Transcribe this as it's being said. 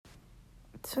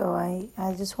So I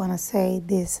just want to say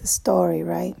this story,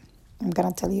 right? I'm going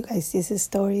to tell you guys this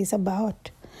story is about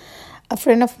a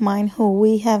friend of mine who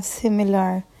we have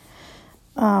similar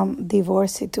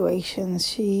divorce situations.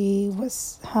 She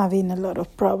was having a lot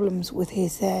of problems with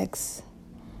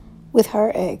with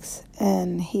her ex,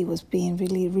 and he was being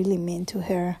really, really mean to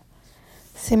her.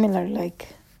 Similar like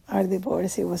our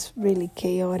divorce, it was really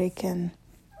chaotic, and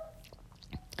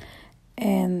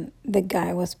the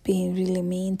guy was being really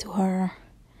mean to her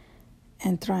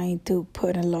and trying to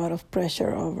put a lot of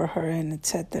pressure over her, and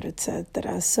etc.,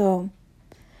 etc. So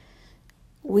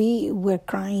we were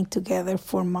crying together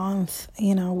for months.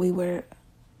 We were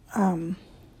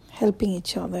helping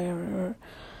each other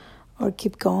or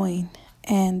keep going.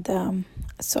 And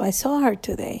so I saw her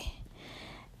today,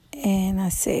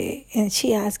 and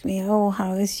she asked me, "Oh,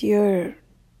 how is your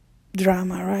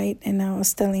drama?" Right? And I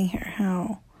was telling her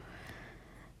how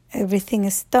everything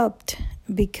is stopped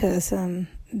because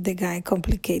the guy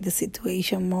complicated the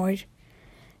situation more,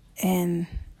 and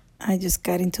I just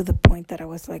got into the point that I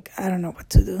was like, I don't know what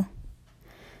to do.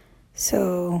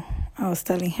 So I was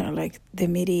telling her, like, the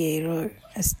mediator,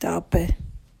 stop it.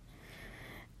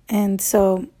 And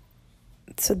so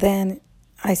then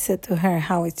I said to her,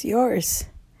 how is yours?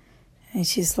 And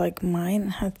she's like, mine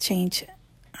has changed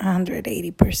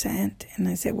 180%. And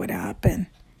I said, what happened?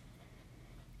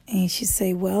 And she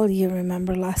said, well, you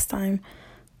remember last time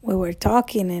we were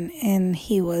talking, and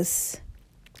he was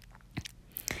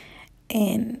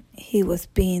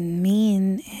being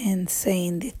mean and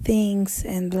saying the things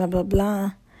and blah blah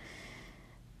blah.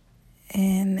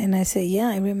 And I said, yeah,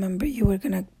 I remember you were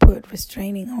gonna put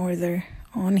restraining order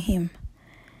on him.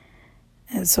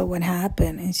 And so what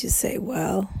happened? And she said,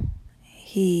 well,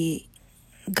 he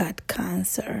got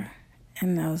cancer.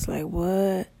 And I was like,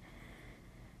 what?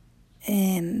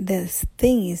 And the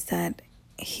thing is that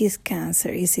his cancer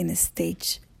is in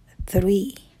stage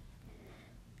 3.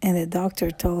 And the doctor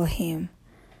told him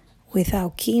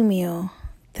without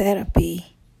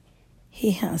chemotherapy,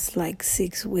 he has like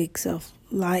 6 weeks of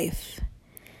life.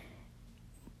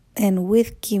 And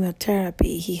with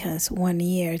chemotherapy, he has 1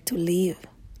 year to live.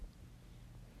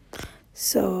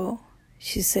 So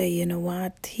she said, you know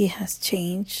what? He has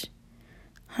changed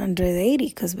 180,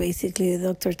 because basically the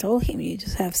doctor told him you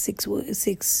just have 6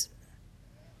 weeks.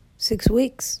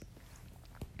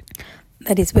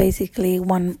 That is basically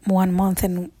one month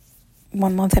and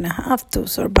 1.5 months to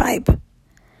survive.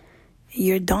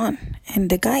 You're done. And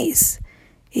the guy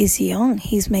is young.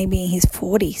 He's maybe in his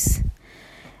 40s.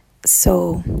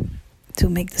 So to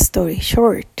make the story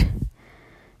short,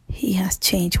 he has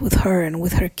changed with her and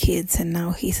with her kids, and now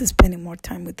he's spending more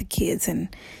time with the kids, and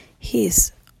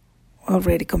he's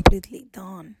already completely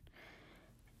done.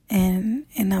 And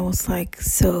I was like,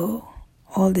 so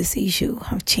all these issues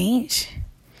have changed?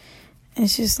 And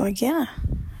she's like, yeah,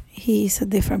 he's a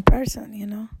different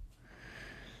person.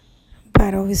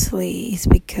 But obviously it's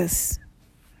because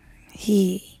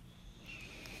he's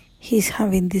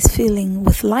having this feeling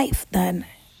with life that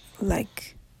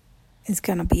like it's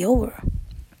gonna be over.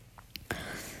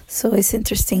 So it's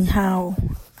interesting how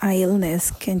an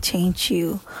illness can change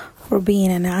you from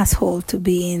being an asshole to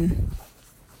being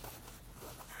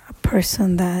a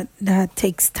person that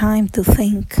takes time to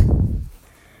think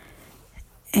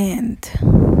and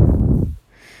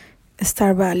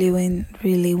start valuing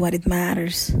really what it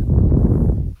matters.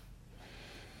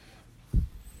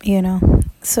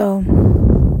 So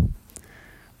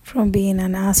from being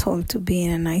an asshole to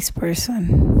being a nice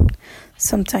person,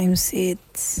 sometimes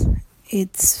it's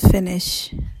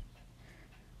finished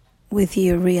with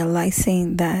you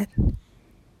realizing that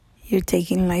you're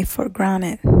taking life for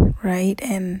granted, right?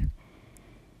 And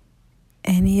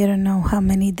you don't know how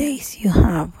many days you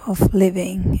have of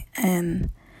living,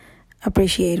 and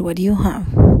appreciate what you have.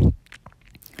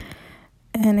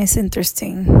 And it's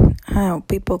interesting how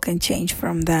people can change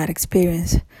from that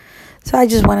experience. So I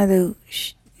just wanted to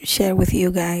share with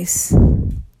you guys,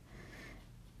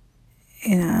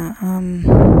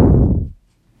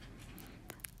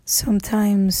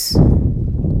 sometimes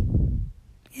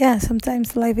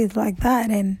life is like that,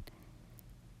 and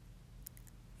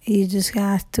you just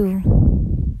have to,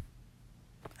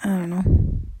 I don't know,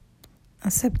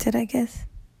 accept it, I guess.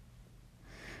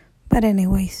 But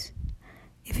anyways,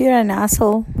 if you're an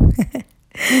asshole,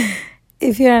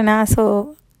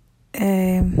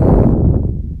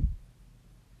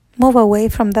 move away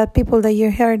from that people that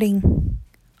you're hurting,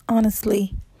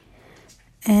 honestly.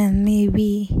 And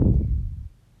maybe,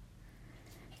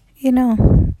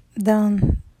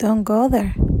 don't go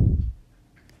there.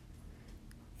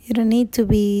 You don't need to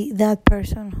be that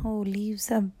person who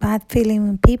leaves a bad feeling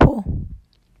in people.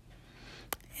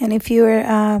 And if you're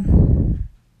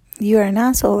an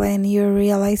asshole and you're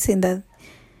realizing that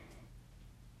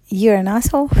you're an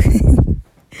asshole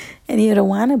and you don't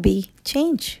want to be,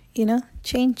 change.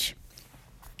 Change.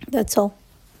 That's all.